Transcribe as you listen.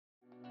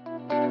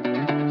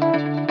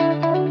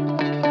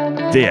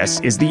This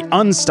is the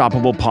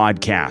Unstoppable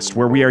Podcast,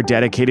 where we are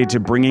dedicated to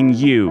bringing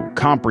you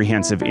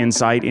comprehensive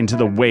insight into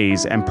the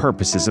ways and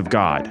purposes of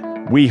God.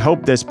 We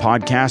hope this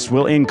podcast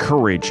will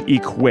encourage,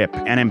 equip,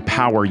 and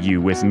empower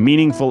you with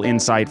meaningful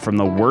insight from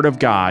the Word of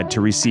God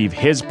to receive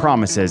His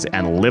promises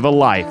and live a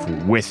life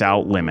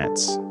without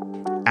limits.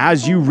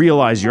 As you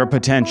realize your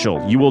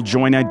potential, you will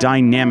join a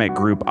dynamic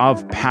group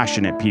of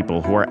passionate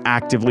people who are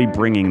actively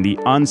bringing the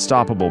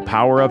unstoppable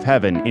power of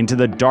heaven into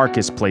the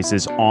darkest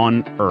places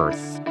on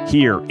earth.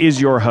 Here is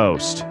your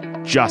host,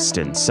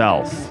 Justin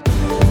Self.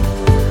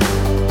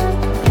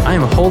 I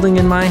am holding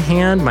in my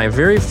hand my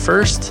very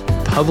first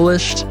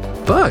published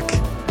book.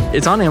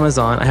 It's on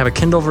Amazon. I have a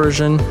Kindle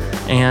version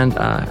and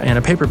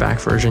a paperback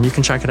version. You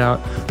can check it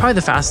out. Probably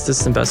the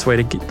fastest and best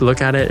way to look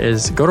at it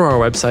is go to our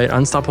website,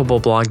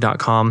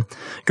 unstoppableblog.com,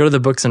 go to the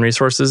books and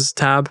resources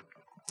tab,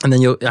 and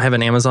then I have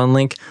an Amazon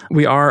link.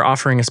 We are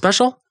offering a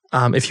special.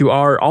 If you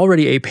are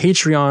already a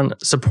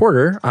Patreon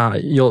supporter,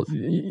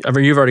 you've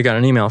already got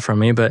an email from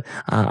me, but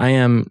I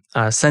am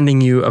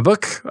sending you a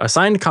book, a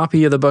signed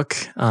copy of the book,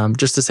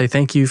 just to say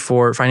thank you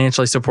for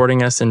financially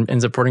supporting us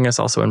and supporting us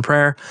also in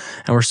prayer.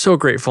 And we're so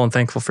grateful and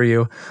thankful for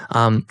you.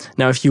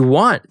 Now, if you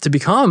want to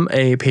become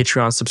a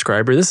Patreon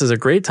subscriber, this is a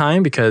great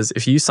time because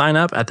if you sign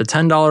up at the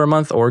 $10 a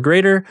month or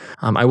greater,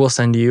 I will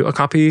send you a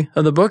copy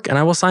of the book and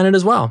I will sign it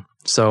as well.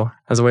 So,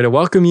 as a way to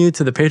welcome you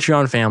to the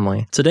Patreon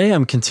family. Today,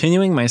 I'm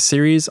continuing my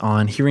series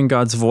on hearing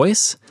God's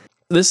voice.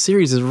 This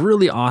series is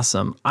really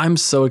awesome. I'm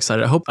so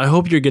excited. I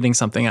hope you're getting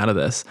something out of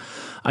this.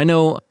 I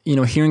know,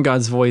 hearing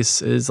God's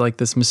voice is like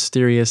this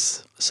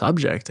mysterious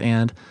subject.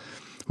 And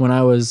when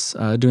I was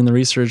doing the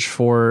research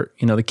for,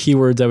 the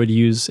keywords I would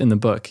use in the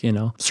book,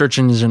 search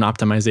engine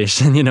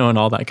optimization, and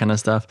all that kind of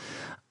stuff,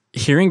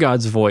 hearing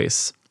God's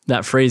voice,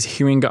 that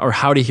phrase or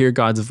how to hear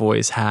God's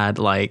voice had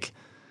like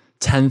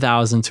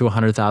 10,000 to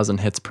 100,000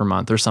 hits per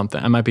month or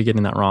something. I might be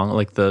getting that wrong,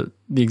 like the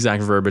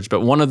exact verbiage,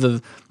 but one of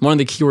the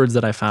keywords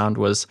that I found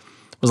was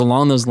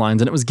along those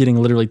lines, and it was getting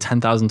literally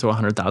 10,000 to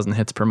 100,000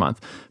 hits per month.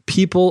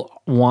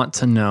 People want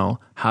to know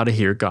how to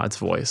hear God's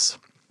voice.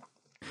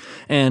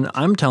 And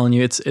I'm telling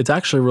you, it's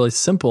actually really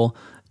simple.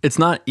 It's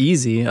not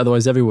easy,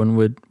 otherwise everyone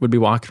would be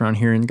walking around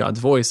hearing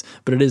God's voice,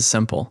 but it is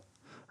simple,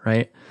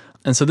 right?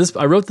 And so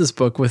I wrote this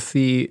book with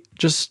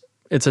it's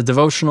a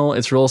devotional,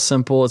 it's real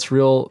simple, it's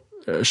real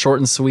short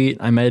and sweet.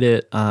 I made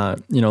it,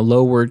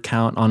 low word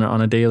count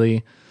on a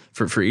daily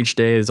for each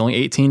day. It's only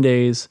 18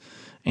 days,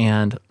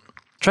 and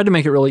tried to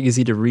make it really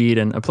easy to read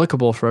and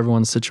applicable for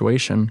everyone's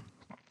situation.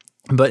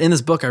 But in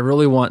this book, I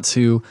really want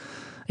to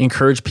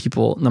encourage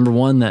people, number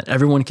one, that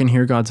everyone can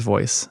hear God's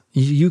voice.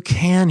 You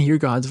can hear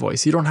God's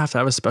voice. You don't have to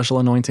have a special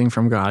anointing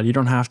from God. You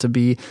don't have to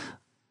be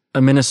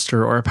a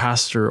minister or a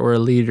pastor or a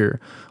leader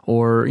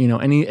or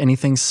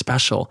anything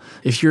special.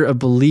 If you're a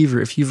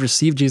believer, if you've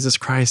received Jesus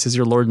Christ as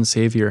your Lord and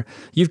Savior,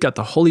 you've got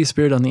the Holy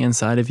Spirit on the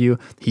inside of you.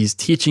 He's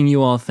teaching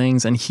you all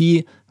things and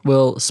He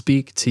will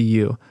speak to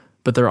you.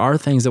 But there are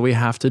things that we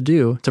have to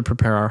do to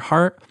prepare our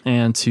heart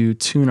and to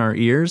tune our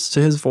ears to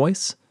His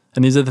voice.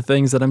 And these are the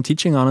things that I'm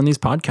teaching on these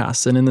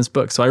podcasts and in this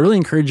book. So I really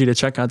encourage you to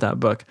check out that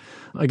book.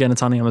 Again,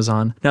 it's on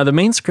Amazon. Now, the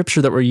main scripture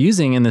that we're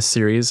using in this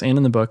series and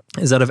in the book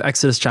is out of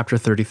Exodus chapter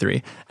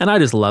 33. And I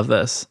just love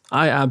this.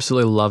 I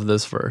absolutely love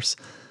this verse.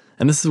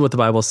 And this is what the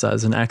Bible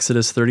says in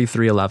Exodus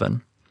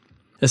 33:11.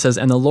 It says,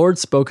 "And the Lord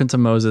spoke unto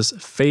Moses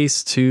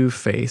face to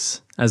face,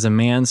 as a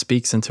man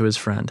speaks unto his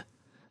friend.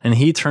 And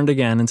he turned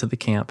again into the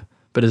camp.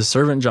 But his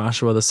servant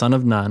Joshua, the son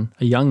of Nun,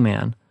 a young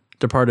man,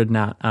 departed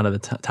not out of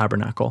the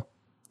tabernacle."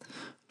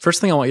 First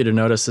thing I want you to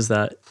notice is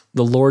that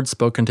the Lord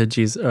spoke unto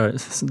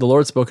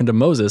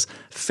Moses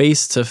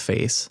face to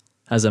face,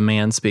 as a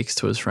man speaks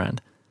to his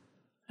friend.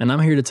 And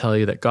I'm here to tell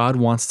you that God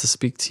wants to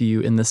speak to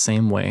you in the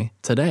same way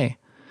today.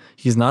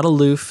 He's not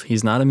aloof.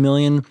 He's not a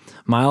million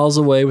miles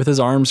away with his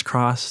arms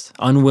crossed,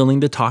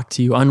 unwilling to talk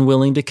to you,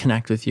 unwilling to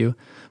connect with you.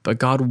 But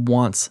God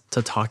wants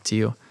to talk to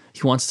you.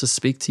 He wants to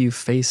speak to you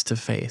face to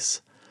face.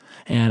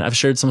 And I've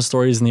shared some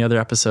stories in the other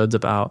episodes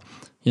about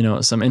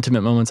some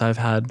intimate moments I've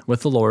had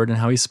with the Lord and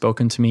how He's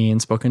spoken to me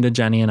and spoken to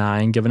Jenny and I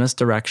and given us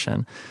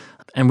direction.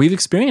 And we've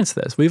experienced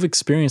this. We've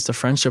experienced a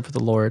friendship with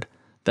the Lord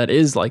that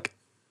is like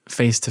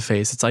face to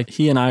face. It's like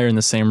He and I are in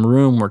the same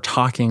room. We're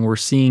talking, we're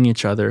seeing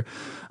each other,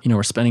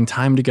 we're spending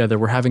time together.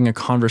 We're having a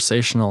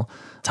conversational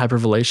type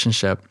of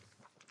relationship.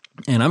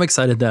 And I'm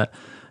excited that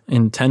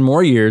in 10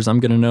 more years, I'm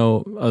going to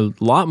know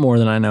a lot more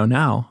than I know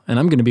now. And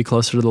I'm going to be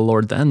closer to the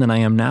Lord then than I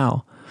am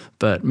now.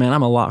 But man,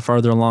 I'm a lot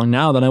farther along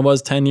now than I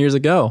was 10 years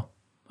ago.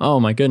 Oh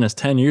my goodness,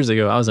 10 years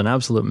ago, I was an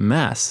absolute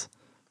mess.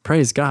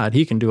 Praise God,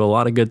 He can do a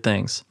lot of good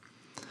things.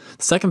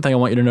 The second thing I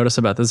want you to notice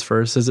about this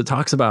verse is it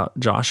talks about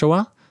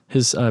Joshua,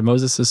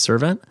 Moses'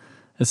 servant.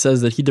 It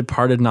says that he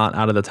departed not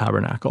out of the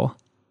tabernacle.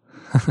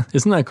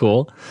 Isn't that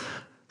cool?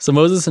 So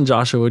Moses and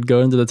Joshua would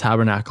go into the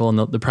tabernacle and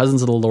the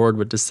presence of the Lord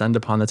would descend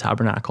upon the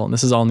tabernacle. And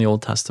this is all in the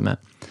Old Testament.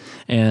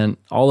 And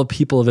all the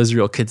people of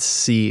Israel could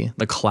see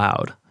the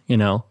cloud,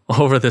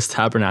 over this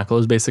tabernacle. It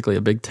was basically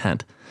a big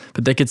tent,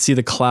 but they could see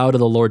the cloud of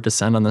the Lord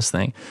descend on this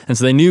thing. And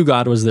so they knew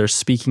God was there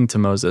speaking to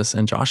Moses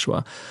and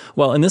Joshua.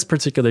 Well, in this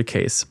particular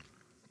case,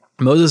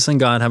 Moses and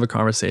God have a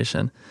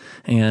conversation,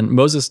 and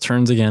Moses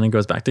turns again and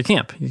goes back to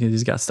camp.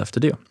 He's got stuff to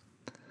do.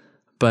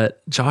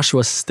 But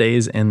Joshua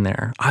stays in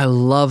there. I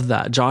love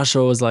that.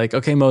 Joshua was like,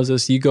 okay,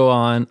 Moses, you go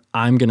on.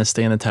 I'm going to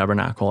stay in the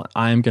tabernacle.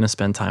 I'm going to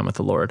spend time with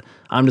the Lord.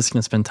 I'm just going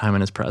to spend time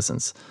in his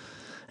presence.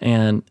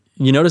 And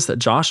you notice that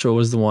Joshua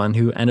was the one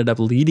who ended up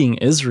leading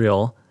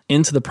Israel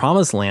into the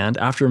promised land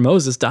after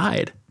Moses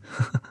died.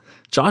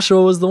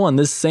 Joshua was the one,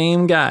 this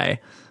same guy,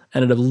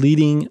 ended up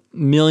leading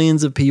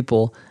millions of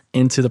people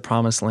into the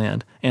promised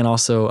land, and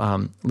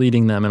also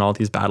leading them in all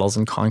these battles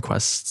and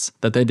conquests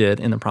that they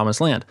did in the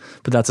promised land.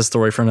 But that's a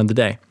story for another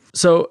day.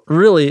 So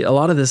really, a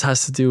lot of this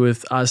has to do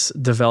with us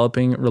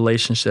developing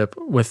relationship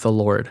with the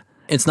Lord.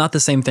 It's not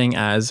the same thing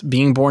as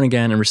being born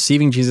again and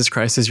receiving Jesus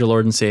Christ as your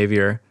Lord and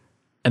Savior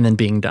and then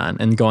being done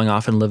and going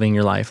off and living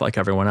your life like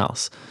everyone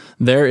else.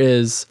 There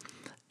is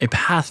a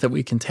path that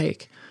we can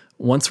take.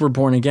 Once we're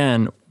born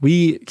again,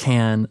 we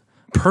can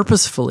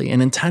purposefully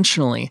and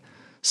intentionally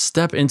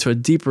step into a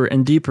deeper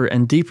and deeper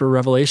and deeper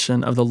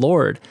revelation of the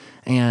Lord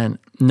and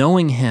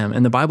knowing him.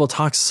 And the Bible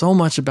talks so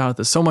much about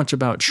this, so much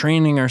about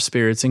training our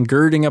spirits and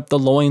girding up the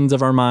loins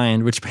of our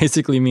mind, which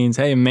basically means,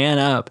 hey, man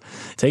up,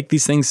 take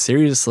these things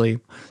seriously,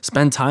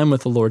 spend time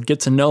with the Lord, get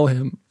to know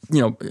him,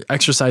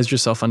 exercise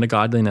yourself unto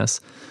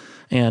godliness.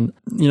 And,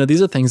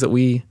 these are things that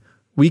we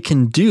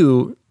can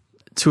do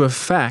to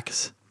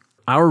affect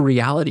our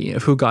reality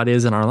of who God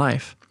is in our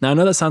life. Now, I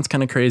know that sounds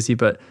kind of crazy,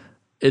 but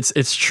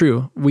it's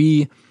true.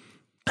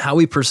 How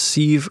we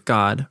perceive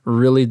God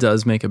really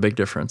does make a big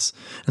difference.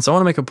 And so I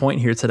want to make a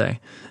point here today.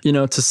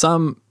 To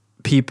some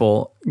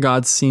people,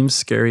 God seems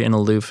scary and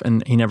aloof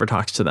and he never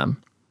talks to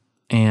them.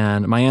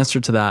 And my answer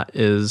to that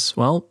is,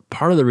 well,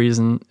 part of the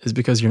reason is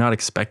because you're not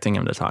expecting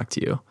him to talk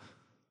to you,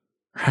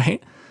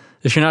 right?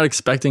 If you're not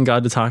expecting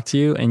God to talk to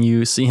you and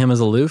you see him as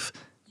aloof,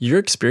 your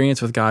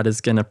experience with God is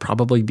going to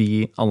probably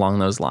be along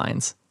those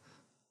lines.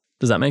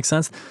 Does that make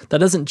sense? That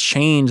doesn't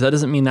change. That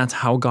doesn't mean that's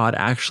how God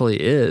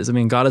actually is. I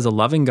mean, God is a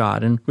loving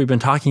God. And we've been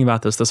talking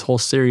about this whole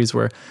series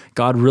where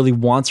God really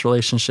wants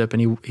relationship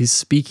and he's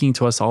speaking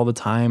to us all the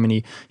time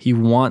and he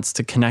wants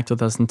to connect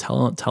with us and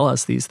tell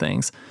us these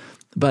things.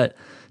 But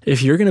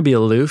if you're going to be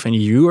aloof and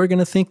you are going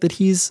to think that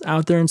he's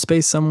out there in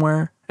space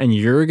somewhere and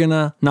you're going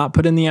to not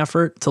put in the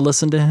effort to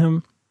listen to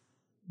him,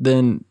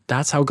 then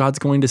that's how God's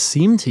going to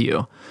seem to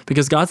you,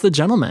 because God's the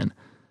gentleman.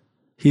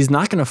 He's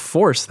not going to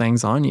force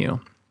things on you.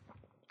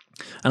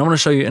 And I want to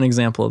show you an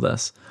example of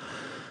this.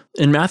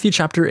 In Matthew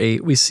chapter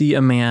 8, we see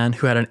a man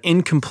who had an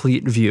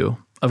incomplete view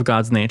of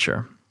God's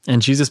nature.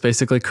 And Jesus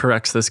basically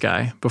corrects this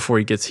guy before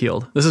he gets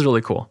healed. This is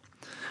really cool.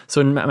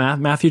 So in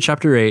Matthew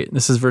chapter 8,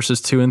 this is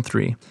verses 2 and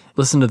 3.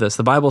 Listen to this.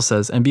 The Bible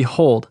says, "And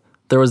behold,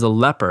 there was a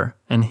leper,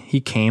 and he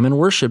came and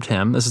worshiped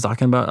him." This is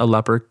talking about a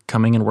leper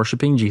coming and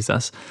worshiping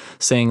Jesus,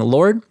 saying,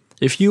 "Lord,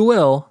 if you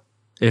will,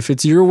 if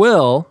it's your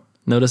will,"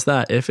 notice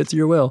that, if it's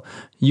your will,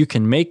 "you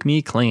can make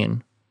me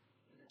clean."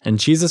 And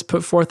Jesus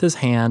put forth his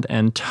hand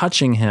and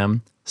touching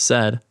him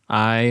said,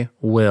 "I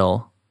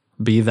will,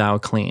 be thou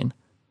clean."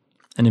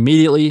 And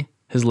immediately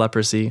his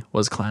leprosy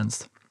was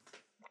cleansed.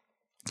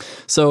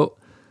 So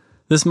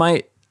this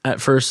might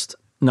at first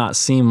not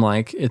seem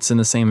like it's in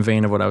the same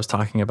vein of what I was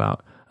talking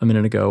about a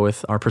minute ago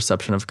with our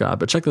perception of God,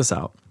 but check this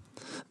out.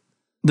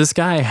 This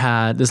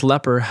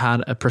leper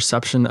had a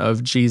perception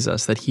of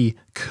Jesus that he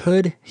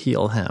could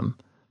heal him,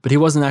 but he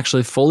wasn't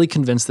actually fully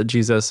convinced that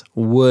Jesus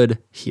would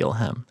heal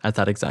him at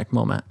that exact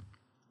moment.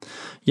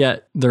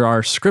 Yet there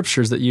are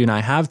scriptures that you and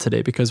I have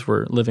today, because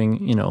we're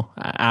living,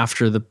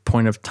 after the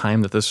point of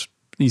time that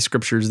these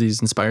scriptures,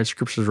 these inspired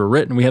scriptures were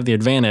written. We have the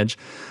advantage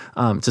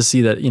to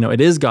see that,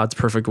 it is God's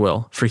perfect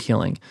will for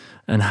healing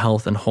and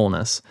health and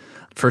wholeness.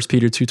 1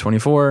 Peter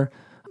 2:24,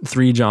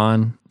 3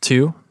 John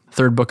 2,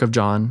 third book of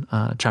John,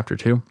 chapter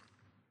 2,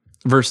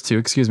 verse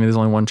 2, there's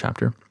only one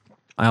chapter.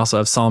 I also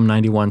have Psalm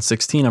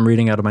 91:16. I'm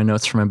reading out of my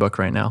notes from my book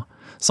right now.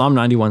 Psalm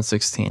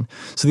 91:16.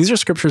 So these are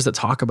scriptures that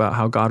talk about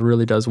how God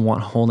really does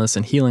want wholeness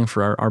and healing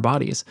for our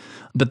bodies.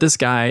 But this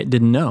guy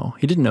didn't know.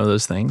 He didn't know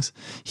those things.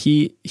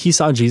 He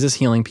saw Jesus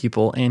healing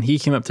people, and he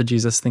came up to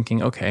Jesus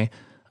thinking, okay,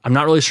 I'm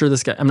not really sure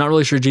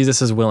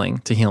Jesus is willing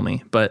to heal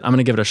me, but I'm going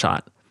to give it a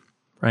shot,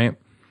 right?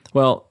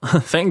 Well,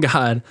 thank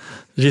God,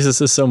 Jesus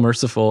is so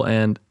merciful,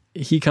 and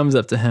he comes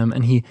up to him,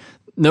 and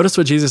notice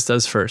what Jesus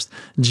does first.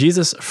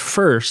 Jesus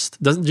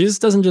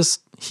doesn't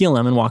just heal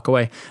him and walk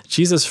away.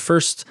 Jesus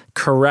first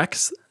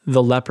corrects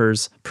the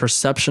leper's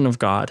perception of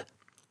God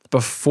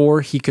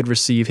before he could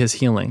receive his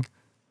healing.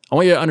 I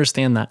want you to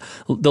understand that.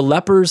 The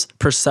leper's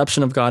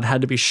perception of God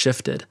had to be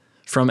shifted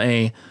from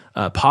a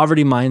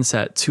poverty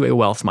mindset to a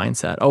wealth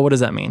mindset. Oh, what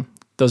does that mean?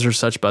 Those are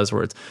such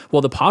buzzwords.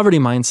 Well, the poverty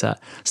mindset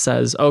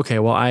says, okay,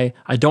 well, I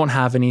don't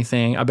have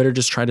anything. I better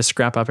just try to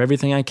scrap up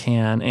everything I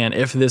can. And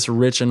if this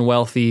rich and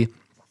wealthy,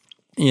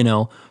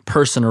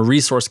 person or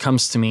resource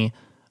comes to me,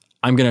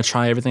 I'm going to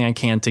try everything I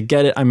can to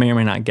get it. I may or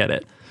may not get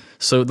it.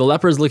 So the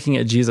leper is looking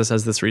at Jesus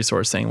as this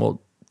resource, saying,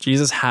 well,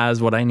 Jesus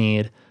has what I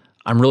need.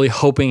 I'm really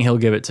hoping he'll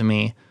give it to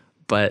me,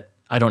 but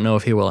I don't know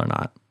if he will or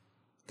not.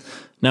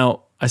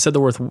 Now, I said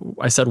wealth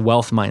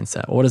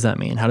mindset. What does that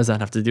mean? How does that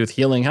have to do with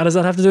healing? How does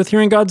that have to do with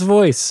hearing God's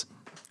voice?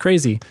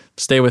 Crazy.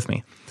 Stay with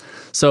me.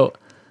 So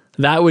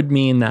that would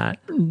mean that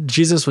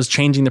Jesus was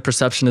changing the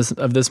perception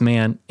of this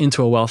man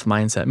into a wealth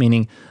mindset,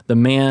 meaning the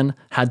man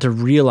had to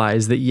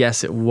realize that,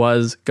 yes, it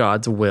was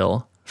God's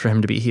will for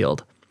him to be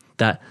healed.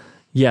 That,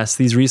 yes,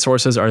 these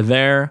resources are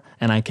there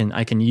and I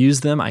can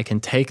use them, I can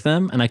take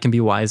them, and I can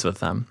be wise with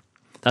them.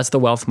 That's the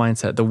wealth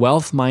mindset. The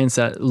wealth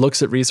mindset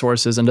looks at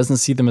resources and doesn't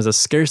see them as a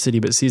scarcity,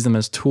 but sees them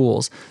as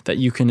tools that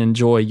you can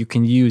enjoy, you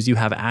can use, you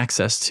have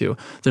access to.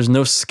 There's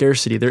no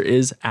scarcity. There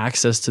is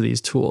access to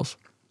these tools.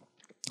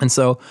 And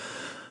so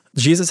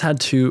Jesus had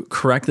to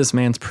correct this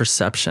man's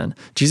perception.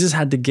 Jesus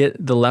had to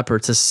get the leper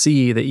to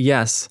see that,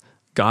 yes,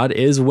 God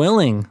is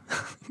willing.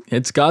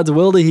 It's God's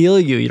will to heal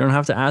you. You don't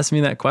have to ask me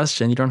that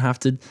question. You don't have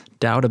to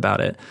doubt about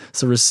it.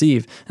 So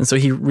receive. And so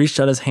he reached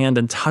out his hand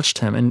and touched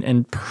him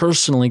and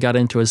personally got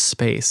into his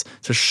space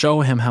to show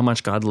him how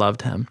much God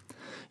loved him.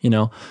 You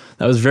know,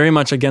 that was very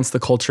much against the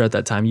culture at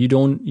that time.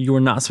 You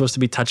were not supposed to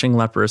be touching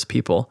leprous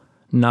people.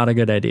 Not a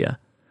good idea.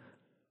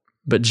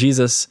 But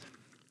Jesus,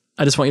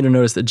 I just want you to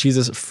notice that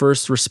Jesus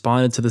first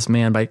responded to this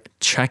man by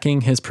checking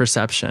his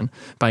perception,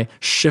 by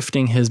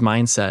shifting his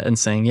mindset and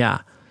saying, yeah,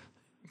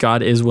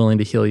 God is willing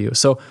to heal you.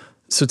 So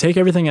take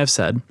everything I've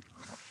said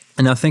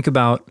and now think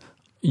about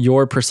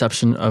your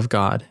perception of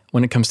God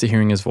when it comes to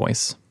hearing his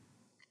voice.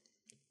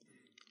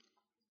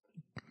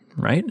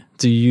 Right?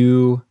 Do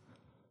you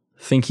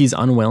think he's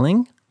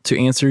unwilling to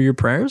answer your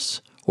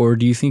prayers? Or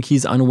do you think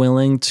he's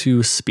unwilling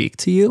to speak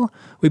to you?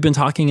 We've been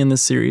talking in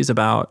this series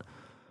about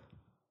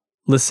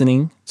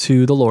listening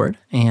to the Lord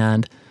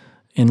and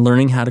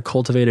learning how to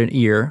cultivate an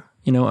ear,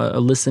 a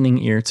listening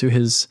ear to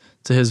his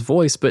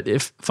voice. But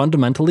if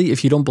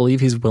you don't believe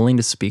he's willing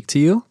to speak to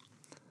you,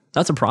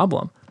 that's a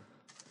problem.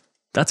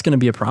 That's going to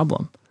be a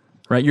problem,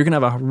 right? You're going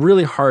to have a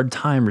really hard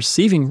time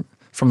receiving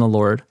from the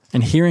Lord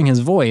and hearing his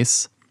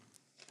voice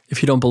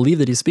if you don't believe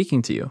that he's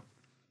speaking to you.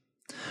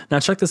 Now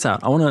check this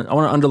out. I want to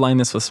underline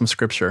this with some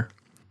scripture.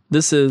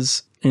 This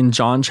is in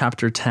John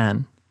chapter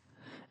 10,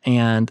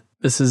 and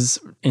this is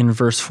in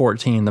verse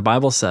 14. The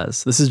Bible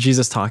says, this is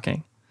Jesus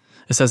talking.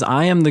 It says,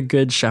 I am the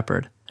good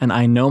shepherd, and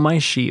I know my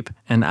sheep,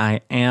 and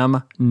I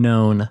am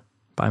known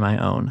by my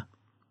own.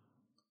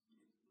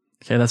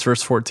 Okay, that's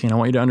verse 14. I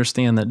want you to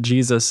understand that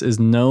Jesus is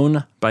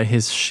known by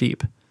his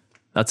sheep.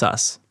 That's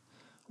us.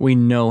 We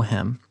know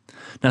him.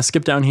 Now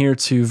skip down here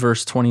to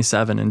verse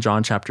 27 in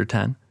John chapter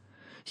 10.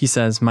 He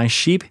says, my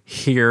sheep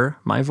hear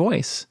my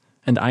voice,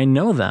 and I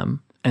know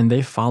them, and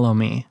they follow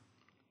me.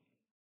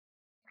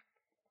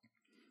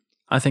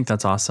 I think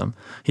that's awesome.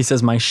 He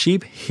says, my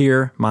sheep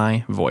hear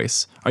my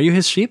voice. Are you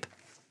his sheep?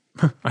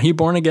 Are you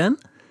born again?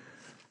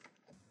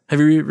 Have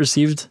you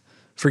received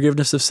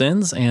forgiveness of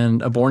sins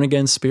and a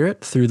born-again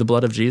spirit through the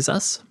blood of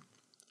Jesus?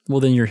 Well,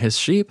 then you're his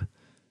sheep.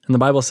 And the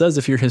Bible says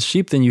if you're his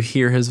sheep, then you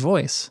hear his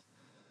voice.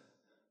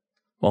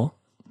 Well,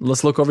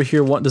 let's look over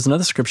here. There's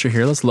another scripture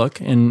here. Let's look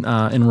in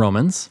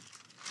Romans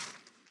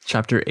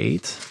chapter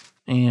 8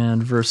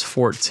 and verse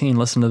 14.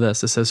 Listen to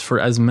this. It says, for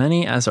as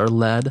many as are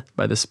led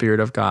by the Spirit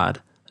of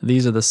God,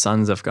 these are the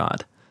sons of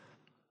God.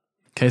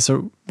 Okay,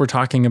 so we're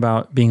talking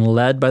about being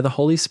led by the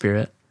Holy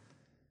Spirit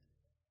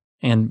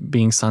and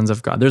being sons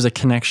of God. There's a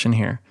connection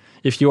here.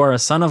 If you are a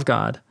son of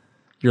God,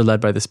 you're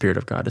led by the Spirit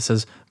of God. It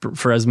says,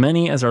 for as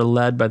many as are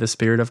led by the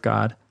Spirit of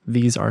God,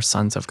 these are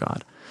sons of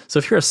God. So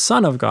if you're a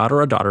son of God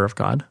or a daughter of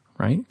God,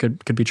 right?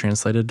 Could be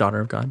translated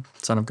daughter of God,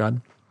 son of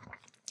God.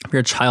 If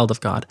you're a child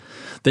of God,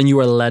 then you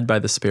are led by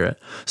the Spirit.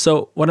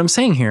 So what I'm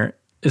saying here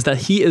is that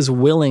he is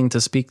willing to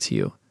speak to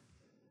you.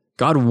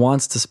 God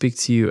wants to speak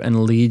to you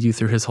and lead you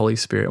through his Holy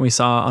Spirit. And we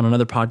saw on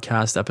another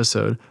podcast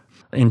episode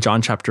in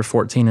John chapter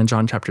 14 and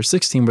John chapter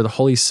 16, where the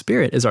Holy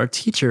Spirit is our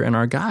teacher and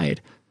our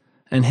guide.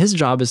 And his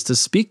job is to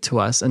speak to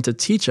us and to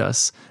teach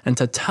us and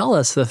to tell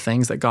us the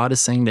things that God is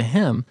saying to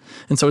him.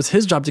 And so it's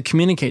his job to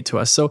communicate to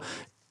us. So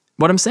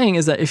what I'm saying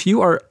is that if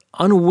you are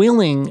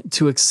unwilling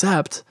to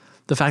accept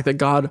the fact that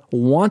God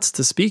wants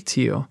to speak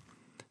to you,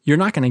 you're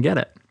not going to get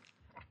it.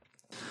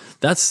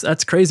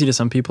 That's crazy to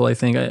some people, I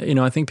think.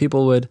 I think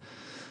people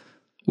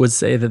would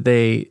say that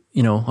they,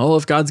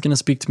 if God's going to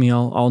speak to me,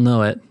 I'll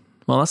know it.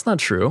 Well, that's not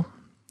true.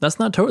 That's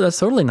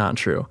totally not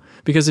true.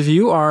 Because if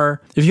you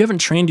haven't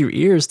trained your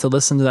ears to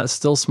listen to that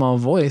still small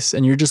voice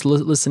and you're just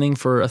listening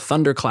for a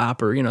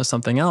thunderclap or,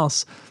 something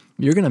else,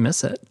 you're going to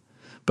miss it.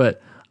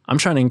 But I'm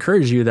trying to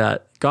encourage you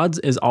that God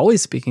is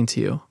always speaking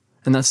to you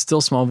and that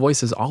still small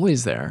voice is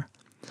always there.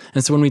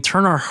 And so when we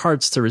turn our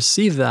hearts to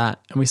receive that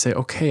and we say,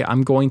 okay,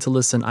 I'm going to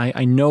listen.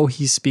 I know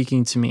he's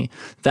speaking to me.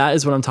 That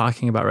is what I'm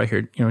talking about right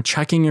here.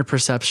 Checking your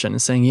perception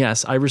and saying,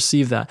 yes, I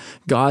receive that.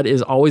 God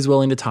is always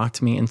willing to talk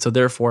to me. And so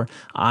therefore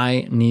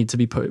I need to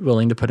be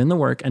willing to put in the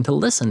work and to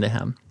listen to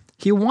him.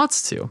 He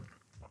wants to.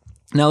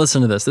 Now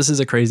listen to this. This is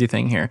a crazy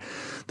thing here.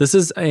 This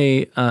is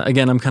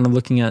again, I'm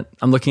looking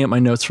at my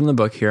notes from the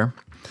book here.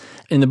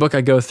 In the book,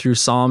 I go through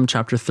Psalm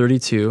chapter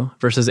 32,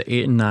 verses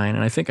 8 and 9,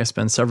 and I think I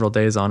spend several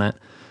days on it.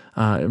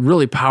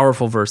 Really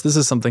powerful verse. This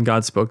is something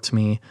God spoke to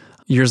me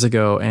years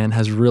ago and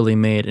has really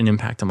made an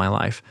impact on my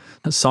life.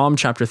 Psalm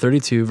chapter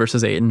 32,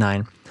 verses 8 and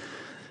 9.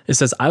 It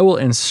says, I will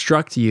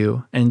instruct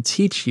you and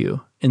teach you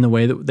in the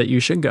way that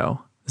you should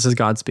go. This is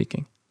God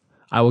speaking.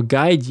 I will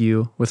guide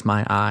you with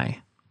my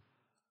eye.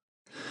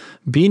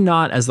 Be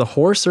not as the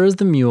horse or as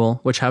the mule,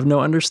 which have no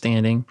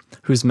understanding,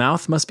 whose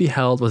mouth must be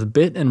held with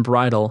bit and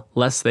bridle,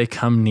 lest they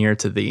come near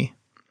to thee.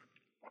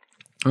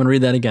 I'm going to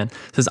read that again.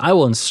 It says, I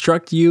will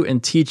instruct you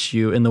and teach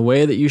you in the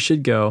way that you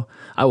should go.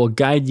 I will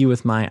guide you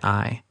with my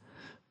eye.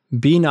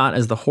 Be not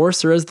as the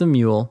horse or as the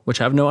mule, which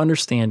have no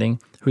understanding,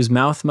 whose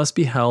mouth must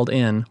be held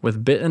in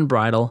with bit and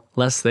bridle,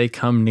 lest they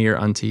come near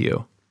unto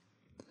you.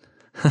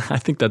 I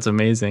think that's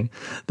amazing.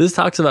 This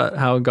talks about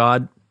how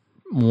God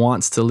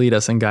wants to lead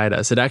us and guide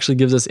us. It actually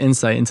gives us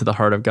insight into the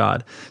heart of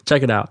God.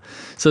 Check it out.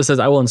 So it says,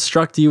 I will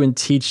instruct you and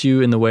teach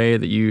you in the way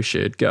that you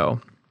should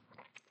go.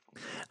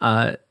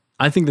 I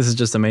think this is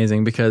just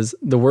amazing because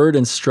the word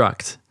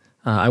instruct,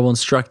 I will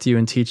instruct you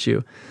and teach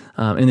you.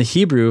 In the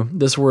Hebrew,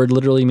 this word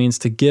literally means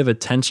to give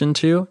attention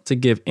to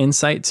give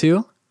insight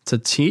to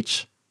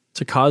teach,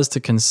 to cause to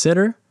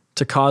consider,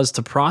 to cause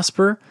to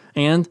prosper,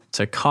 and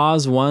to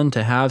cause one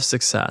to have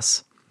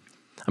success.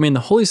 I mean, the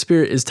Holy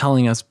Spirit is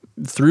telling us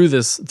through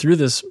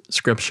this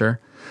scripture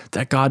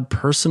that God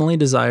personally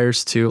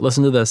desires to,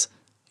 listen to this,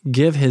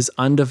 give his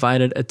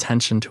undivided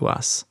attention to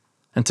us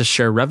and to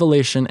share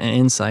revelation and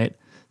insight,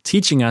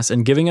 teaching us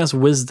and giving us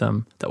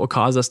wisdom that will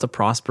cause us to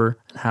prosper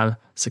and have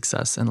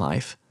success in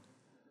life.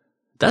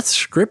 That's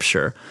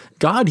scripture.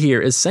 God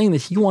here is saying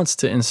that he wants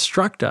to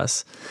instruct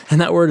us. And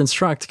that word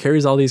instruct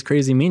carries all these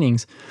crazy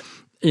meanings.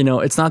 You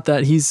know, it's not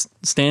that he's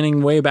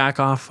standing way back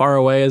off far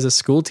away as a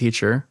school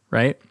teacher,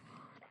 right?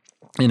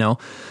 You know,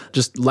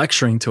 just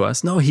lecturing to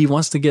us. No, he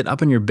wants to get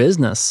up in your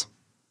business.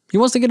 He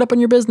wants to get up in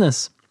your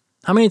business.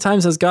 How many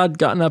times has God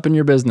gotten up in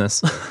your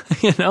business?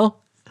 You know,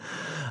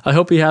 I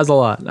hope he has a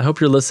lot. I hope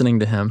you're listening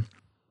to him.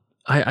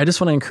 I just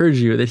want to encourage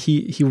you that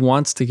he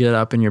wants to get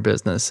up in your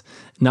business,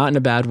 not in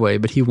a bad way,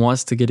 but he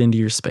wants to get into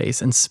your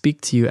space and speak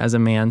to you as a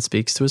man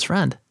speaks to his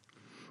friend.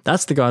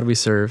 That's the God we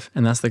serve,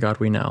 and that's the God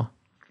we know.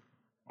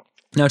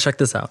 Now check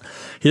this out.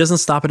 He doesn't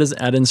stop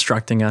at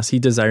instructing us. He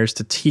desires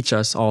to teach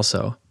us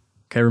also.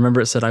 Okay,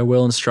 remember it said, I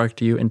will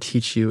instruct you and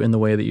teach you in the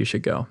way that you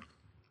should go.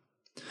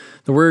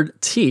 The word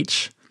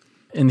teach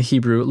in the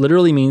Hebrew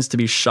literally means to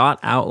be shot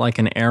out like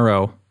an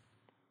arrow.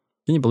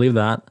 Can you believe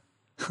that?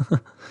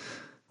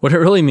 What it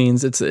really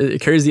means,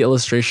 it carries the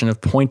illustration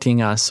of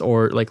pointing us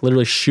or like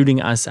literally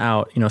shooting us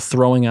out, you know,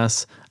 throwing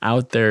us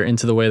out there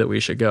into the way that we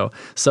should go.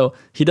 So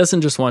he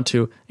doesn't just want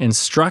to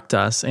instruct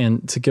us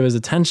and to give his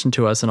attention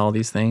to us and all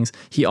these things.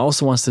 He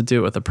also wants to do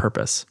it with a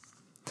purpose.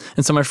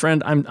 And so my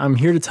friend, I'm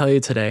here to tell you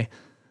today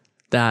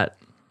that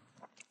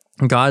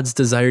God's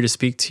desire to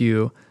speak to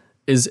you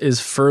is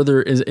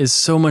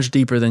so much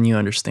deeper than you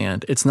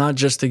understand. It's not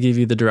just to give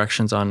you the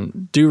directions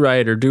on do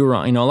right or do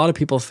wrong. You know, a lot of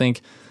people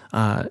think,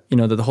 that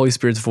the Holy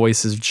Spirit's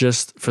voice is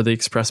just for the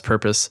express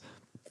purpose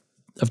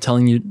of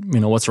telling you,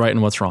 what's right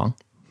and what's wrong.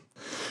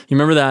 You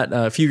remember that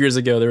a few years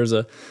ago,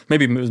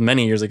 maybe it was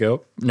many years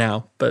ago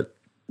now, but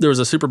there was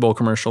a Super Bowl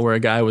commercial where a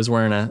guy was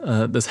wearing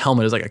this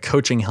helmet. It was like a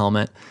coaching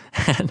helmet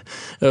and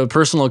a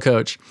personal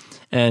coach.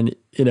 And,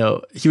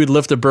 he would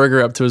lift a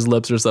burger up to his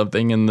lips or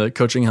something, and the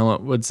coaching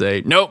helmet would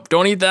say, nope,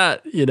 don't eat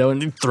that,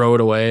 and he'd throw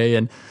it away.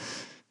 And,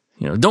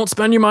 don't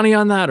spend your money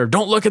on that, or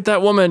don't look at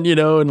that woman,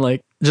 and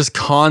like just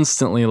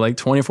constantly, like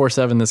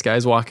 24/7, this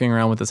guy's walking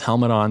around with this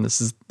helmet on.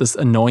 This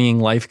annoying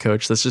life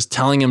coach that's just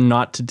telling him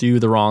not to do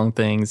the wrong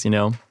things,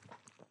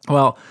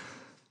 Well,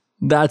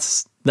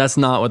 that's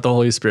not what the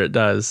Holy Spirit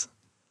does.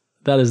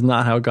 That is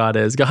not how God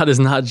is. God is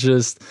not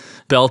just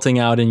belting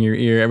out in your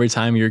ear every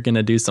time you're going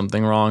to do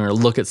something wrong or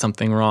look at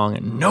something wrong.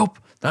 And nope,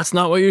 that's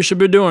not what you should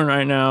be doing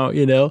right now,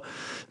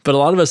 But a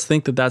lot of us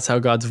think that that's how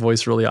God's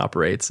voice really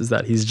operates, is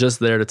that he's just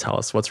there to tell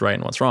us what's right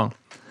and what's wrong.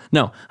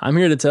 No, I'm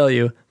here to tell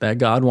you that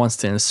God wants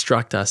to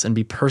instruct us and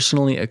be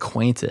personally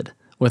acquainted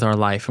with our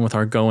life and with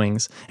our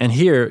goings. And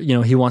here,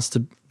 he wants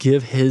to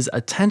give his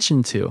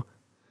attention to.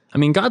 I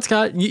mean,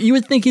 you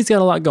would think he's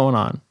got a lot going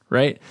on,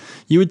 right?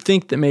 You would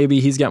think that maybe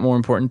he's got more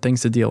important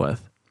things to deal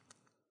with.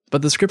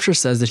 But the scripture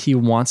says that he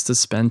wants to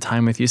spend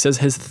time with you. It says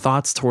his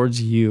thoughts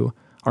towards you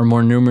are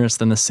more numerous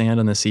than the sand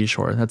on the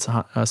seashore. That's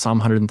Psalm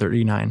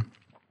 139.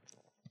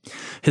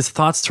 His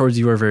thoughts towards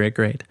you are very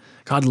great.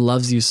 God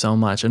loves you so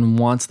much and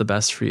wants the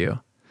best for you.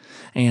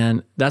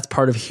 And that's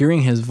part of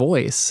hearing his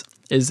voice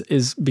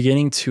is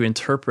beginning to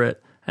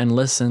interpret and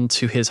listen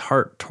to his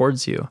heart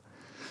towards you,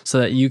 so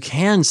that you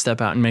can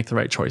step out and make the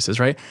right choices,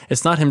 right?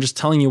 It's not him just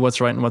telling you what's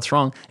right and what's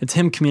wrong. It's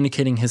him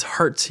communicating his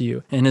heart to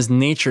you and his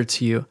nature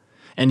to you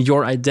and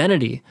your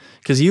identity,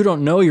 because you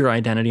don't know your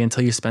identity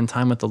until you spend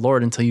time with the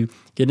Lord, until you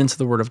get into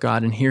the Word of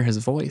God and hear his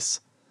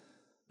voice.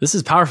 This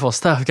is powerful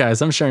stuff,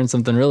 guys. I'm sharing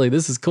something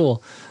this is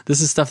cool.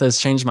 This is stuff that's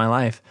changed my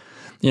life.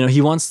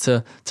 He wants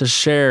to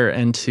share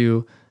and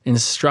to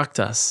instruct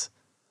us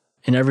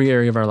in every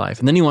area of our life.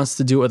 And then he wants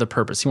to do it with a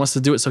purpose. He wants to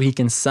do it so he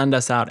can send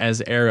us out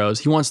as arrows.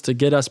 He wants to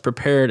get us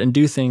prepared and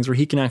do things where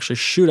he can actually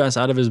shoot us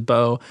out of his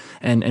bow,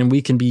 and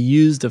we can be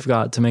used of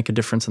God to make a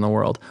difference in the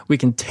world. We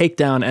can take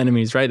down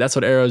enemies, right? That's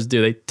what arrows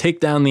do. They take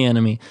down the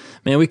enemy.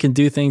 Man, we can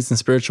do things in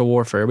spiritual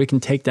warfare. We can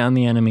take down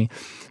the enemy.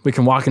 We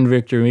can walk in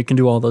victory. We can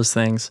do all those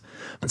things.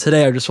 And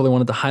today, I just really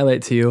wanted to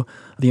highlight to you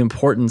the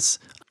importance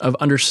of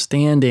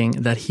understanding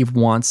that he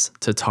wants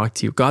to talk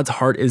to you. God's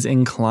heart is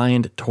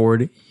inclined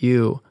toward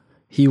you.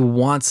 He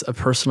wants a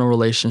personal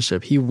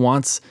relationship. He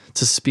wants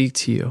to speak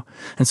to you.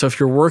 And so if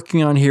you're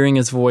working on hearing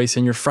his voice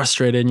and you're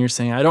frustrated and you're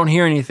saying, I don't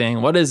hear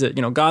anything, what is it?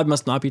 God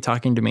must not be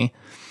talking to me.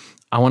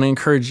 I want to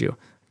encourage you.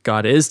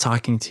 God is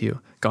talking to you.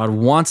 God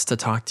wants to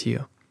talk to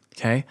you,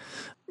 okay?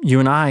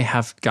 You and I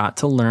have got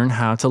to learn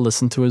how to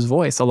listen to his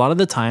voice. A lot of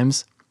the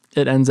times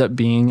it ends up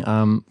being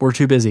we're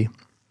too busy.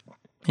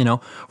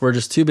 We're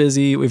just too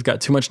busy. We've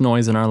got too much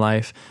noise in our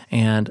life,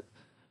 and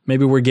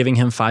maybe we're giving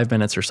him 5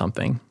 minutes or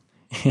something,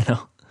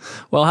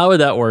 Well, how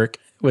would that work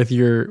with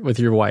your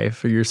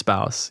wife or your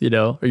spouse,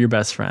 or your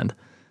best friend?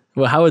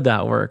 Well, how would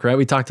that work, right?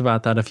 We talked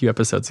about that a few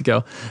episodes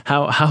ago.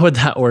 How would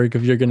that work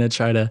if you're going to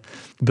try to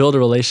build a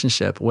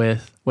relationship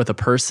with a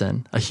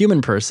person, a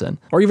human person,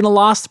 or even a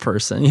lost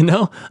person,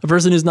 a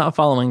person who's not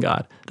following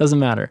God? Doesn't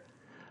matter.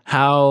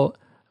 How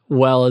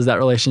well is that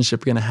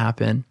relationship going to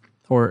happen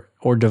or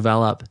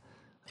develop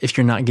if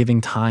you're not giving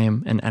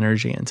time and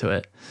energy into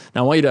it?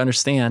 Now, I want you to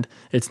understand,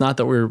 it's not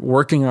that we're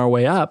working our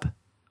way up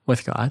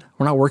with God.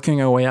 We're not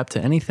working our way up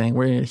to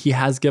anything. He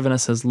has given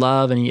us his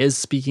love, and he is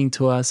speaking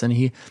to us, and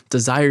he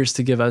desires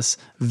to give us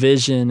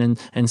vision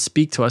and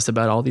speak to us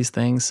about all these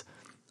things,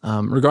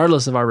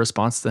 regardless of our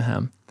response to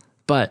him.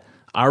 But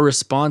our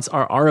response,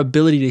 our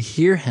ability to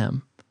hear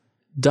him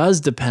does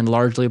depend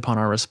largely upon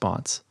our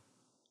response.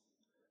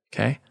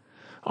 Okay?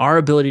 Our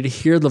ability to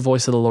hear the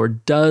voice of the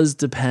Lord does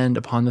depend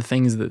upon the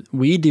things that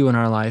we do in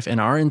our life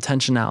and our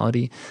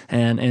intentionality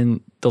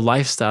and the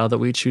lifestyle that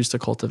we choose to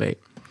cultivate.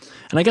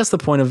 And I guess the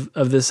point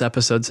of this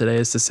episode today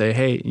is to say,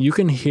 hey, you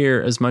can hear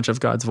as much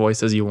of God's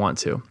voice as you want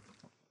to.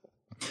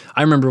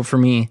 I remember for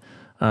me,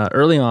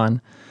 early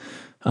on,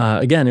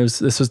 again,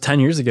 this was 10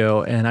 years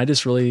ago, and I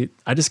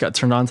just got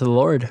turned on to the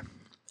Lord,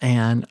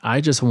 and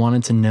I just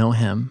wanted to know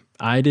him.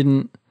 I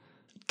didn't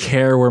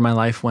care where my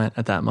life went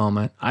at that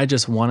moment. I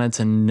just wanted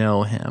to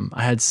know him.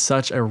 I had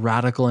such a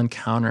radical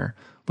encounter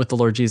with the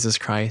Lord Jesus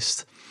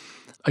Christ.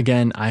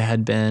 Again, I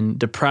had been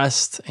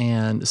depressed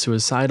and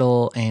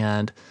suicidal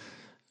and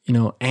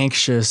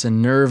anxious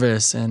and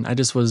nervous, and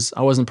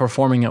I wasn't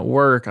performing at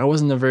work. I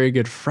wasn't a very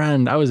good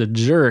friend. I was a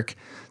jerk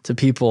to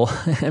people.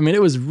 I mean,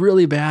 it was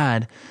really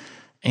bad.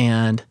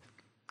 And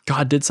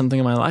God did something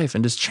in my life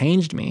and just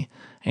changed me.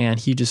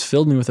 And he just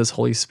filled me with his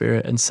Holy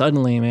Spirit. And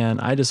suddenly, man,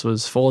 I just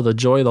was full of the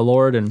joy of the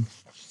Lord and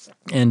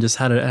just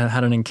had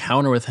an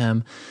encounter with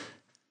him.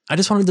 I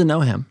just wanted to know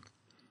him.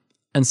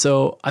 And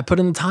so I put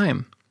in the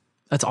time.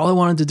 That's all I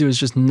wanted to do, is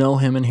just know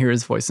him and hear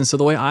his voice. And so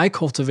the way I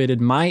cultivated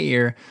my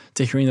ear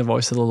to hearing the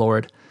voice of the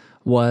Lord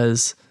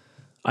was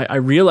I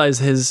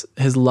realized his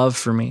love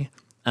for me,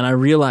 and I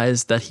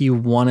realized that he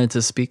wanted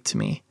to speak to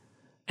me.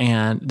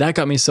 And that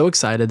got me so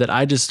excited that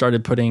I just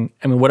started putting,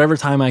 whatever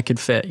time I could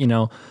fit,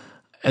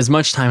 as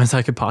much time as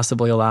I could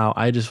possibly allow,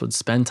 I just would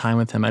spend time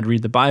with him. I'd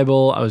read the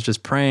Bible. I was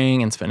just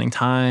praying and spending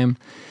time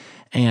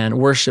and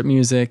worship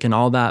music and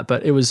all that.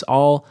 But it was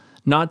all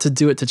not to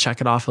do it to check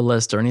it off a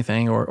list or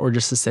anything, or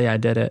just to say I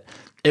did it.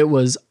 It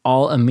was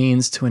all a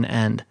means to an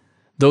end.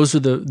 Those were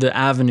the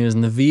avenues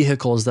and the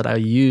vehicles that I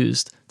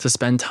used to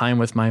spend time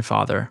with my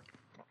Father.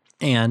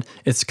 And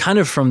it's kind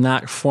of from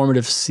that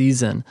formative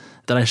season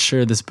that I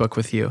share this book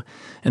with you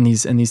and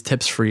these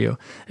tips for you,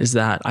 is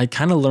that I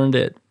kind of learned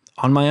it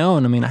on my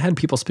own. I had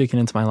people speaking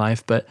into my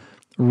life, but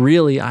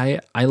really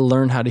I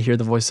learned how to hear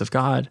the voice of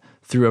God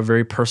through a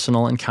very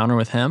personal encounter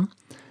with him.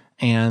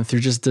 And through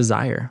just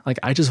desire.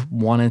 I just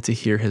wanted to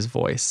hear his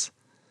voice.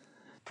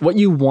 What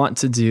you want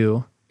to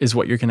do is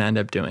what you're going to end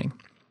up doing.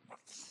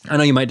 I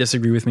know you might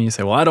disagree with me. You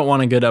say, well, I don't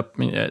want to get up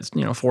at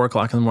 4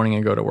 o'clock in the morning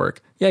and go to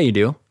work. Yeah, you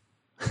do.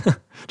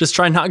 Just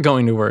try not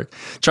going to work.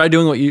 Try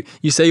doing what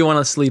you say you want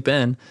to sleep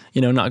in,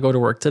 not go to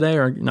work today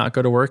or not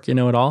go to work, at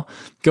all.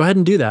 Go ahead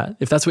and do that.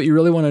 If that's what you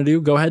really want to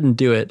do, go ahead and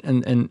do it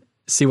and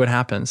see what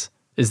happens.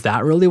 Is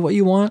that really what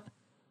you want?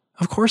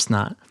 Of course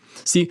not.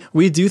 See,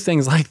 we do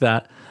things like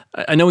that.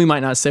 I know we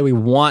might not say we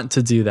want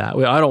to do that.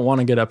 I don't want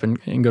to get up and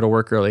go to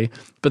work early.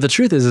 But the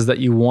truth is that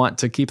you want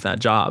to keep that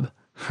job,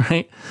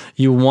 right?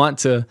 You don't want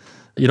to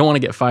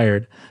get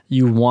fired.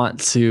 You want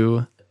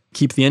to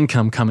keep the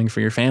income coming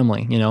for your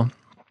family,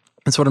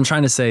 And so what I'm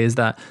trying to say is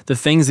that the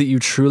things that you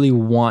truly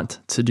want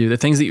to do, the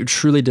things that you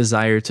truly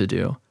desire to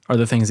do, are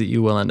the things that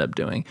you will end up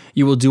doing.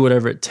 You will do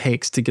whatever it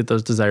takes to get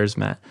those desires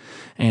met.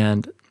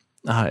 And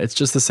it's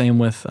just the same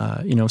with,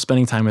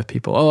 spending time with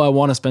people. Oh, I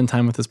want to spend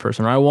time with this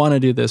person, or I want to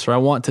do this, or I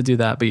want to do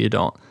that, but you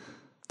don't.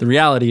 The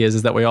reality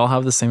is that we all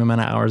have the same amount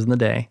of hours in the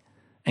day,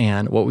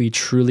 and what we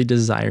truly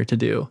desire to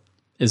do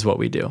is what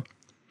we do.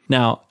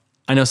 Now,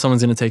 I know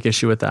someone's going to take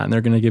issue with that, and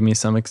they're going to give me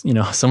someone's going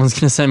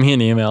to send me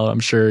an email, I'm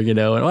sure, and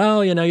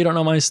well, you don't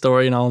know my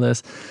story and all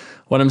this.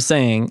 What I'm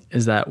saying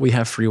is that we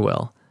have free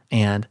will.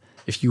 And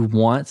if you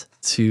want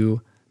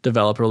to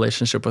develop a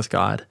relationship with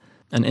God,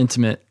 an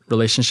intimate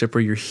relationship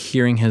where you're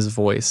hearing his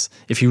voice,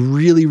 if you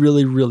really,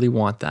 really, really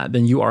want that,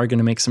 then you are going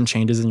to make some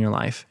changes in your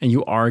life, and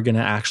you are going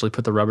to actually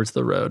put the rubber to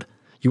the road.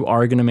 You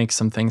are going to make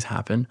some things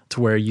happen to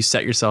where you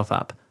set yourself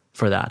up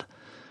for that.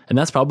 And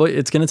it's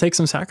going to take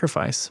some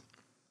sacrifice.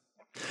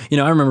 I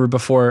remember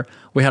before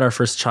we had our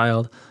first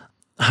child,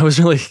 I was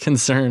really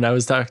concerned. I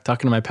was talking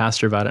to my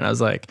pastor about it, and I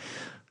was like,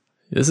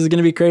 this is going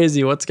to be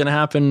crazy. What's going to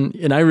happen?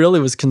 And I really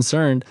was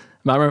concerned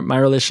about my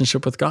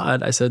relationship with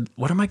God. I said,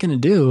 what am I going to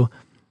do,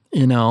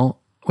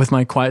 with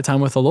my quiet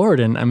time with the Lord?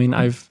 And I mean,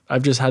 I've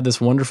just had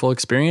this wonderful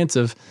experience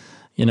of,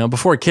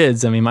 before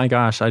kids. I mean, my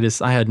gosh,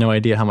 I had no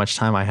idea how much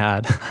time I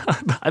had.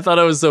 I thought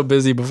I was so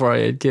busy before I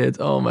had kids.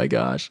 Oh my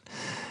gosh,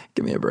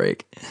 give me a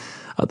break.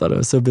 I thought I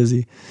was so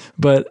busy,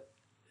 but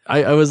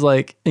I was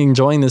like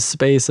enjoying this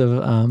space of,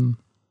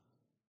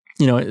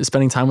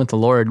 spending time with the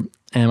Lord.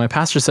 And my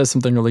pastor said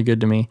something really good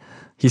to me.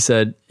 He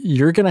said,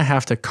 you're going to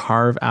have to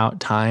carve out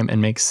time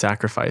and make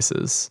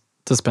sacrifices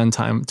to spend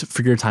time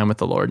for your time with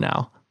the Lord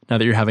now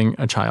that you're having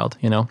a child,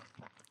 And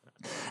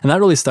that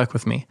really stuck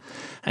with me.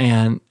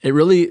 And it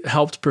really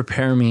helped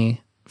prepare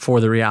me for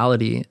the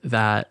reality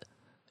that,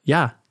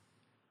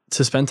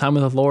 to spend time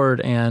with the Lord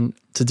and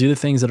to do the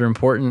things that are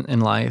important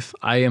in life,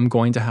 I am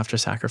going to have to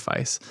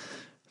sacrifice.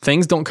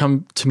 Things don't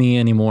come to me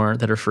anymore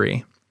that are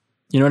free.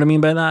 You know what I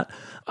mean by that?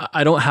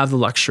 I don't have the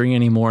luxury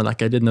anymore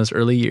like I did in those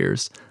early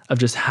years of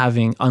just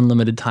having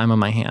unlimited time on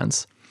my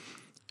hands.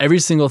 Every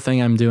single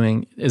thing I'm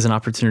doing is an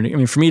opportunity. I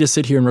mean, for me to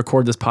sit here and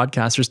record this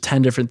podcast, there's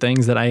 10 different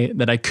things that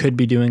I could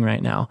be doing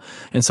right now.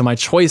 And so my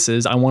choice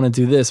is I want to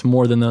do this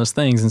more than those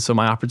things. And so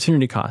my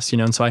opportunity costs,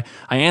 and so I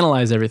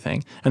analyze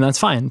everything, and that's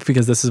fine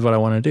because this is what I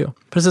want to do.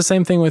 But it's the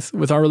same thing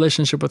with our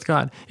relationship with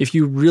God. If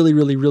you really,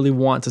 really, really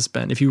want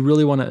to if you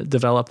really want to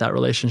develop that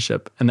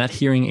relationship and that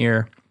hearing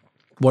ear,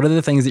 what are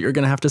the things that you're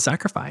going to have to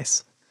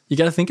sacrifice? You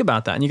got to think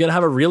about that, and you got to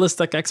have a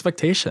realistic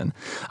expectation.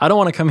 I don't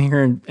want to come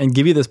here and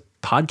give you this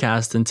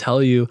podcast and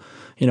tell you,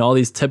 all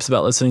these tips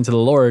about listening to the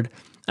Lord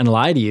and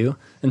lie to you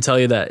and tell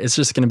you that it's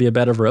just going to be a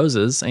bed of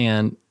roses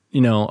and,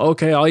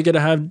 okay, all you got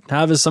to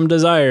have is some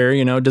desire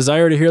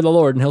to hear the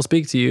Lord and he'll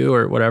speak to you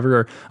or whatever.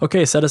 Or,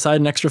 okay, set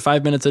aside an extra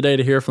 5 minutes a day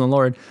to hear from the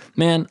Lord.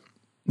 Man,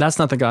 that's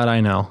not the God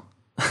I know.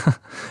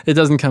 It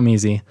doesn't come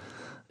easy.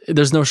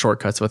 There's no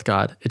shortcuts with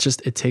God.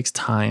 It takes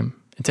time.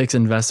 It takes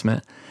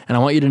investment. And I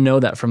want you to know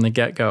that from the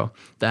get-go,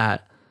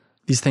 that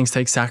these things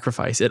take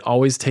sacrifice. It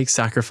always takes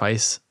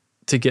sacrifice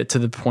to get to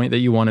the point that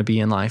you want to be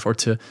in life or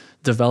to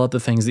develop the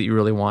things that you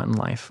really want in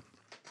life.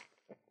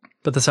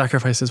 But the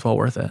sacrifice is well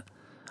worth it.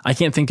 I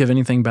can't think of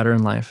anything better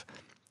in life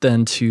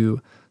than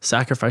to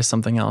sacrifice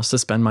something else to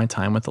spend my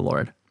time with the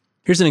Lord.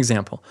 Here's an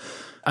example.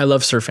 I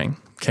love surfing.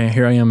 Okay,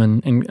 here I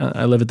am,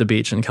 I live at the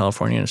beach in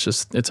California, and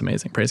it's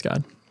amazing. Praise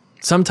God.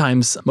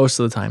 Sometimes, most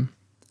of the time,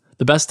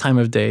 the best time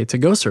of day to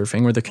go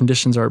surfing where the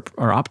conditions are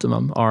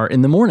optimum are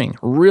in the morning,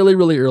 really,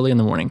 really early in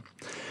the morning.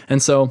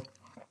 And so,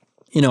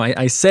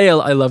 I say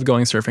I love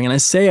going surfing, and I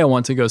say I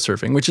want to go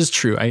surfing, which is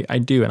true. I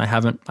do, and I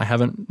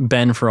haven't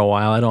been for a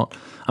while.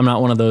 I'm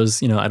not one of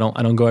those, I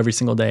don't go every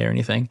single day or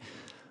anything.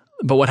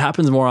 But what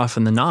happens more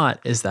often than not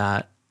is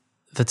that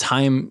the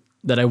time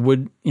that I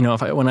would,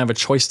 when I have a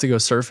choice to go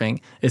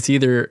surfing, it's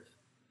either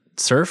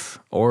surf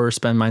or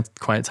spend my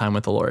quiet time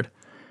with the Lord.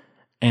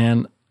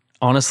 And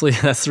honestly,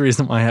 that's the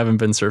reason why I haven't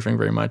been surfing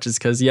very much, is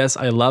because yes,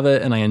 I love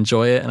it and I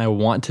enjoy it and I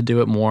want to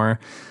do it more.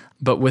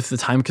 But with the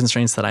time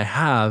constraints that I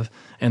have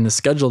and the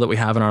schedule that we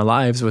have in our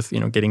lives with,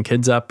 getting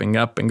kids up and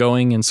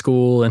going and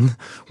school and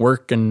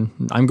work, and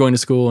I'm going to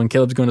school and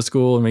Caleb's going to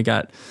school, and we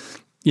got,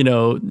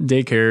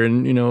 daycare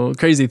and,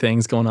 crazy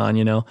things going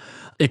on,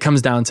 it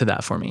comes down to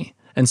that for me.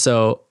 And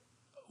so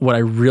what I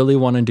really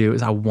want to do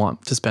is I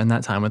want to spend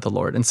that time with the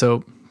Lord. And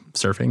so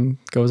surfing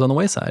goes on the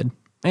wayside.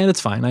 And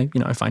it's fine.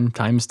 I find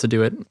times to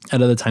do it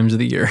at other times of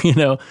the year,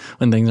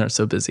 when things aren't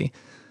so busy.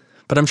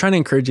 But I'm trying to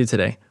encourage you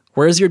today.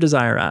 Where is your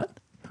desire at,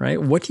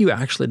 right? What do you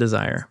actually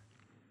desire?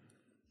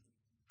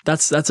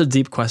 That's a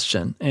deep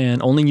question,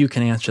 and only you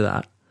can answer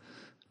that.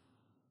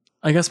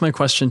 I guess my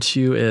question to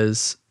you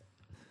is,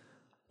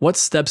 what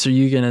steps are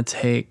you going to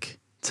take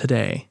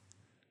today,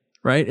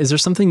 right? Is there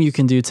something you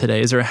can do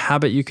today? Is there a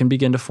habit you can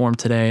begin to form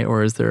today?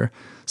 Or is there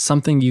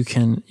something you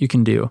can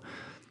do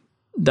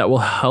that will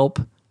help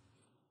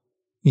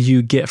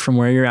you get from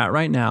where you're at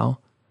right now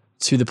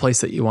to the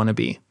place that you want to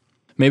be?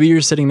 Maybe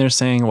you're sitting there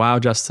saying, wow,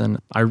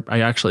 Justin,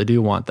 I actually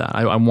do want that.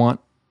 I want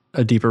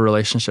a deeper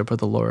relationship with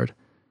the Lord,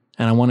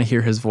 and I want to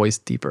hear his voice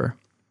deeper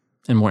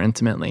and more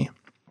intimately,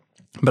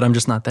 but I'm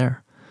just not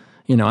there.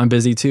 I'm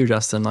busy too,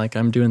 Justin, like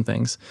I'm doing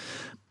things.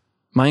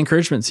 My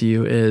encouragement to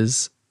you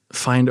is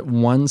find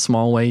one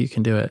small way you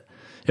can do it.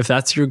 If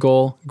that's your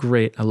goal,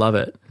 great. I love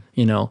it.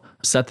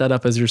 set that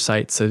up as your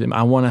sight. So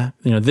I want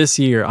to, this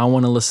year, I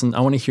want to listen,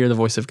 I want to hear the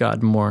voice of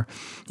God more.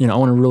 I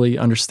want to really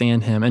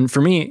understand him. And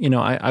for me,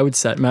 I would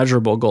set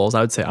measurable goals.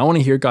 I would say, I want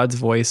to hear God's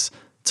voice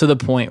to the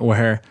point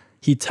where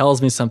he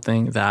tells me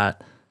something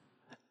that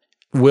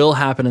will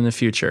happen in the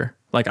future.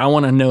 Like, I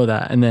want to know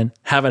that and then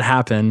have it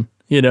happen,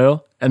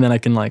 and then I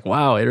can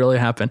wow, it really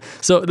happened.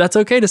 So that's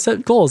okay to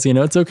set goals.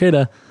 It's okay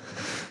to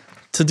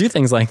do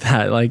things like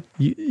that.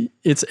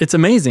 It's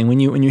amazing when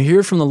you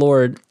hear from the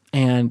Lord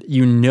and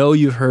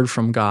you've heard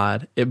from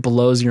God. It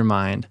blows your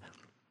mind.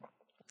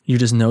 You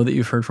just know that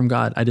you've heard from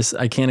God.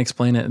 I can't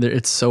explain it.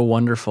 It's so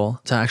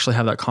wonderful to actually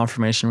have that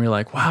confirmation where you're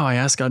like, wow, I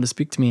asked God to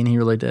speak to me and he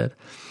really did.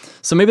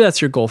 So maybe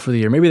that's your goal for the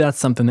year. Maybe that's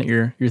something that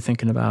you're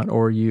thinking about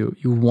or you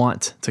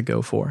want to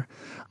go for.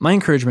 My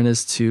encouragement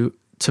is to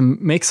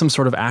make some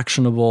sort of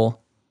actionable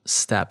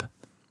step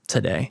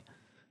today,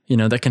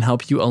 that can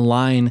help you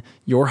align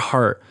your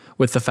heart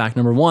with the fact,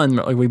 number one,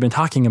 like we've been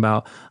talking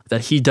about,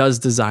 that he does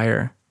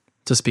desire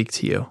to speak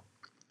to you,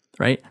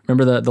 right?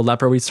 Remember the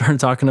leper we started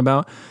talking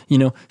about?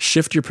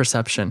 Shift your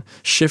perception,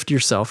 shift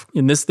yourself.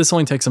 And this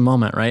only takes a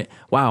moment, right?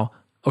 Wow.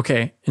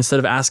 Okay. Instead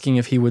of asking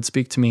if he would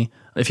speak to me,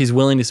 if he's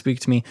willing to speak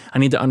to me, I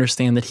need to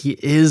understand that he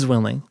is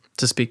willing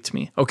to speak to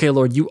me. Okay,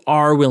 Lord, you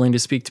are willing to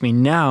speak to me.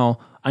 Now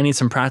I need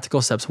some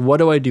practical steps. What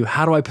do I do?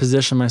 How do I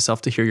position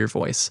myself to hear your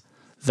voice?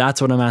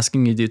 That's what I'm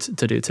asking you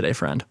to do today,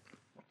 friend.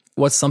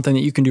 What's something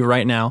that you can do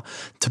right now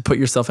to put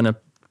yourself in a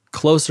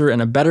closer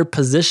and a better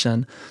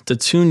position to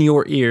tune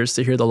your ears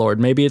to hear the Lord?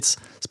 Maybe it's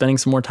spending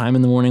some more time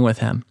in the morning with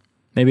him.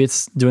 Maybe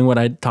it's doing what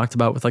I talked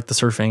about with the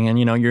surfing and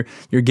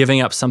you're giving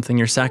up something,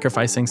 you're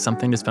sacrificing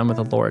something to spend with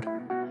the Lord.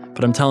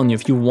 But I'm telling you,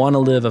 if you want to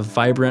live a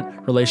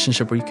vibrant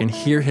relationship where you can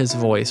hear his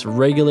voice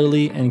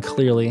regularly and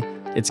clearly,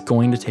 it's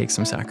going to take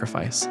some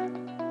sacrifice.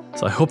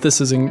 So I hope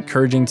this is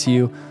encouraging to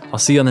you. I'll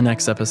see you on the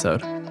next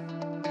episode.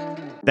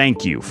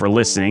 Thank you for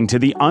listening to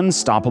the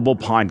Unstoppable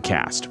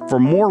Podcast. For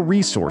more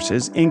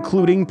resources,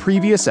 including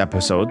previous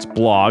episodes,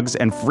 blogs,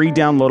 and free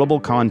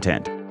downloadable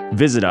content,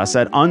 visit us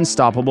at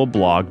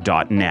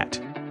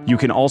unstoppableblog.net. You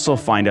can also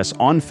find us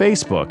on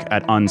Facebook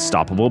at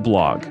Unstoppable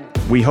Blog.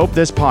 We hope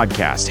this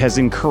podcast has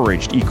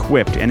encouraged,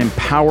 equipped, and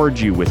empowered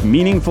you with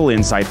meaningful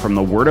insight from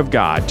the Word of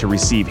God to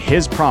receive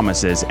his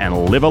promises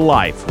and live a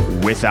life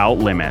without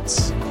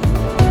limits.